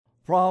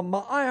From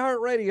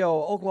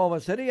iHeartRadio,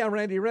 Oklahoma City, I'm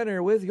Randy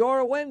Renner with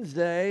your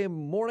Wednesday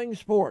morning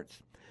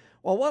sports.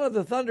 Well, one of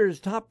the Thunder's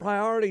top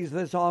priorities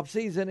this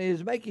offseason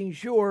is making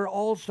sure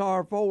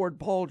all-star forward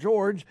Paul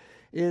George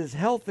is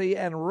healthy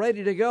and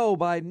ready to go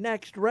by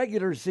next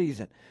regular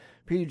season.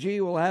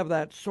 PG will have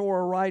that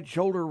sore right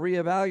shoulder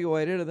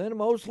reevaluated and then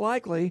most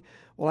likely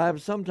will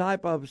have some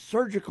type of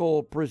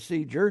surgical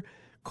procedure.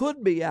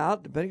 Could be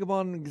out, depending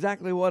upon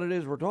exactly what it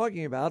is we're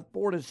talking about,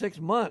 4 to 6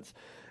 months.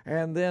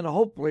 And then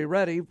hopefully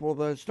ready for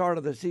the start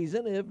of the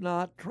season, if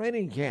not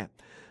training camp.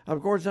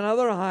 Of course,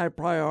 another high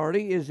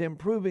priority is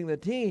improving the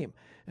team,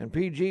 and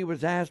PG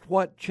was asked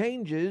what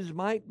changes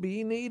might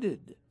be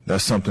needed.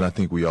 That's something I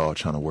think we all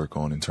trying to work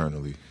on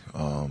internally,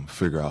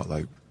 figure out,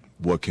 like,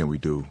 what can we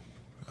do?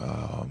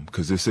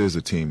 Because this is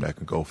a team that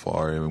can go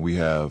far. I mean, we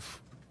have,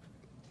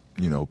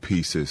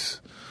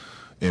 pieces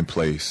in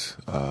place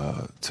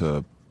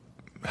to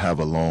have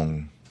a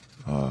long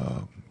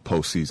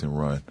postseason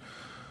run.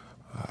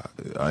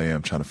 I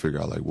am trying to figure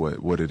out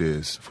what it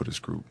is for this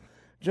group.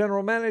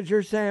 General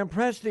Manager Sam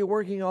Presti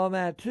working on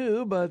that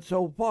too, but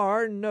so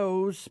far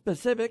no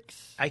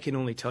specifics. I can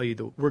only tell you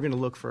that we're going to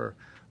look for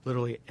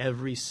literally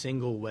every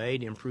single way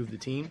to improve the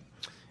team,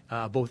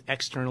 both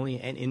externally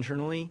and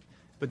internally,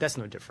 but that's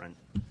no different.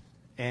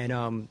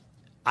 And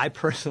I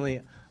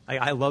personally,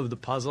 I love the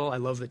puzzle. I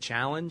love the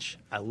challenge.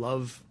 I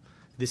love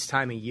this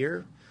time of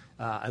year.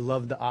 I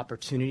love the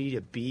opportunity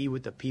to be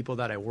with the people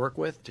that I work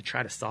with to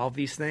try to solve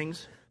these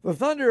things. The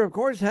Thunder, of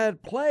course,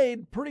 had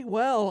played pretty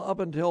well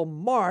up until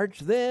March,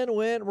 then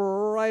went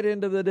right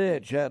into the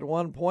ditch, at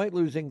one point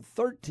losing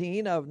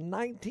 13 of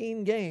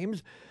 19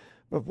 games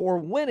before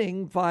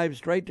winning 5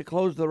 straight to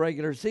close the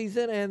regular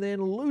season and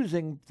then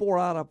losing 4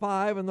 out of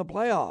 5 in the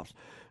playoffs.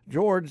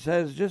 George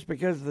says just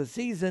because the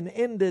season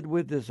ended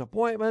with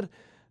disappointment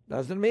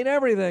doesn't mean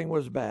everything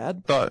was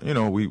bad. I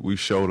thought, we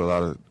showed a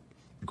lot of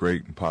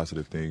great and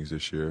positive things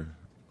this year,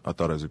 I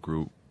thought, as a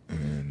group,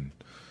 and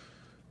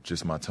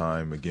just my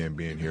time, again,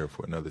 being here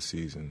for another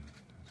season.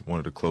 One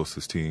of the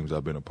closest teams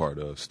I've been a part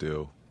of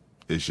still.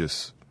 It's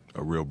just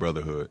a real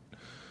brotherhood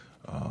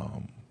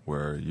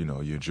where, you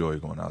enjoy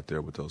going out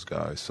there with those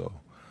guys. So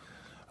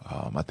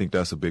I think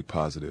that's a big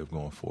positive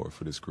going forward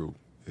for this group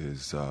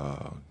is,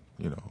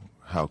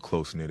 how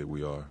close-knitted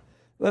we are.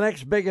 The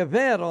next big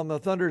event on the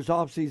Thunder's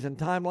offseason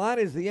timeline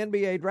is the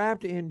NBA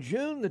draft in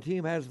June. The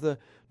team has the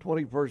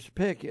 21st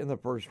pick in the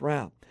first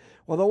round.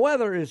 Well, the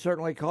weather is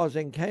certainly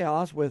causing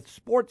chaos with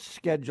sports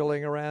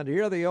scheduling around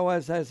here. The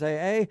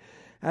OSSAA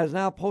has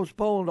now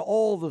postponed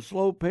all the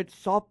slow-pitch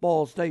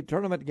softball state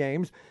tournament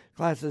games.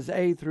 Classes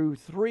A through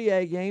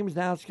 3A games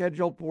now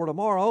scheduled for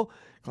tomorrow.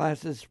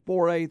 Classes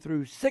 4A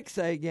through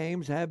 6A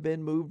games have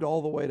been moved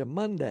all the way to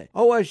Monday.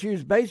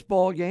 OSU's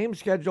baseball game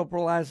scheduled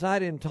for last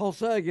night in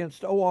Tulsa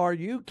against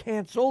ORU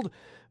canceled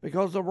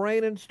because of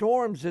rain and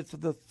storms. It's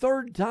the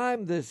third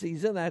time this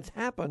season that's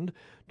happened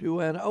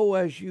to an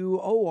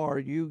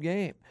OSU-ORU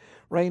game.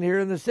 Rain here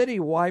in the city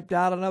wiped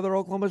out another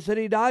Oklahoma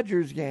City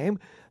Dodgers game.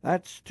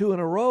 That's 2 in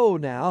a row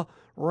now.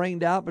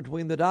 Rained out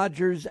between the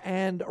Dodgers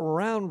and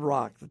Round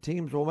Rock. The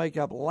teams will make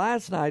up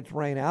last night's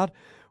rainout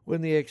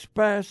when the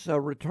Express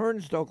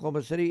returns to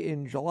Oklahoma City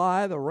in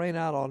July. The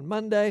rainout on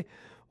Monday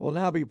will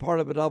now be part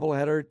of a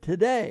doubleheader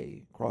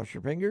today. Cross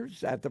your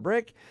fingers at the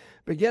Brick.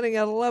 Beginning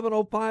at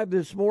 11:05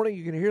 this morning,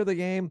 you can hear the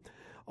game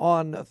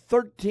on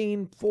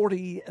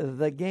 1340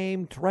 The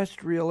Game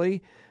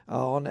terrestrially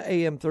on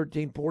AM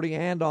 1340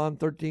 and on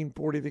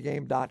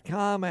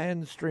 1340thegame.com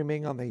and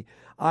streaming on the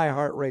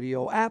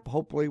iHeartRadio app.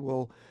 Hopefully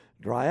we'll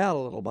dry out a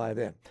little by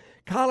then.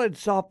 College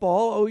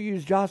softball,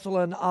 OU's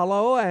Jocelyn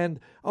Allo and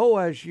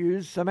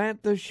OSU's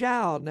Samantha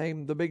Shao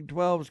named the Big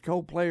 12's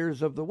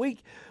co-players of the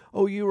week.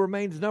 OU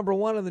remains number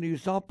 1 in the new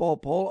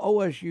softball poll,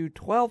 OSU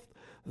 12th.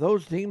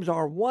 Those teams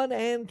are 1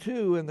 and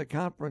 2 in the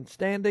conference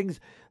standings.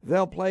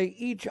 They'll play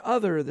each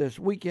other this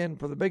weekend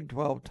for the Big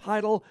 12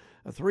 title,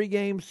 a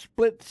 3-game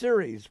split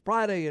series.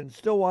 Friday in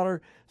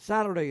Stillwater,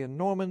 Saturday in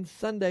Norman,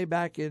 Sunday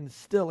back in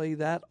Stilley.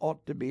 That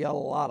ought to be a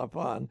lot of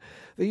fun.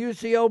 The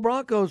UCO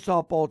Broncos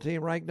softball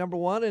team ranked number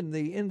 1 in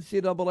the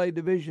NCAA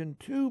Division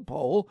II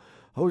poll,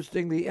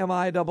 hosting the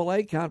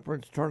MIAA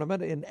Conference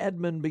Tournament in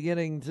Edmond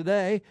beginning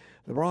today.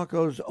 The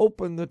Broncos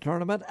open the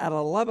tournament at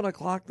 11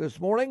 o'clock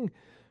this morning.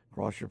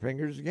 Cross your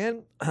fingers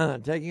again.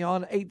 Taking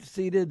on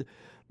 8th-seeded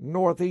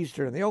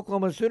Northeastern. The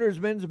Oklahoma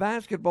Sooners men's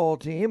basketball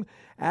team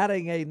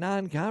adding a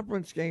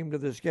non-conference game to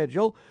the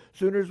schedule.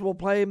 Sooners will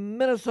play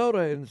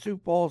Minnesota in Sioux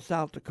Falls,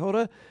 South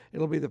Dakota.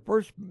 It'll be the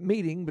first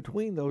meeting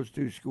between those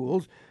two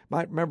schools.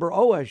 Might remember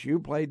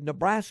OSU played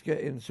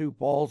Nebraska in Sioux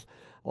Falls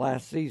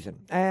last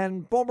season.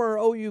 And former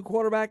OU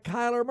quarterback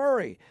Kyler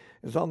Murray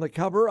is on the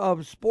cover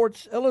of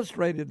Sports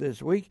Illustrated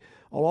this week,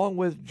 along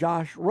with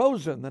Josh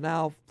Rosen, the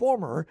now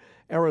former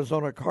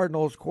Arizona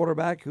Cardinals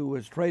quarterback who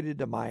was traded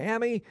to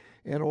Miami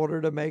in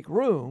order to make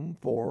room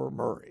for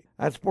Murray.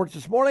 That's Sports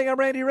This Morning. I'm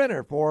Randy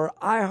Renner for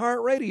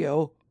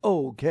iHeartRadio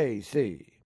OKC.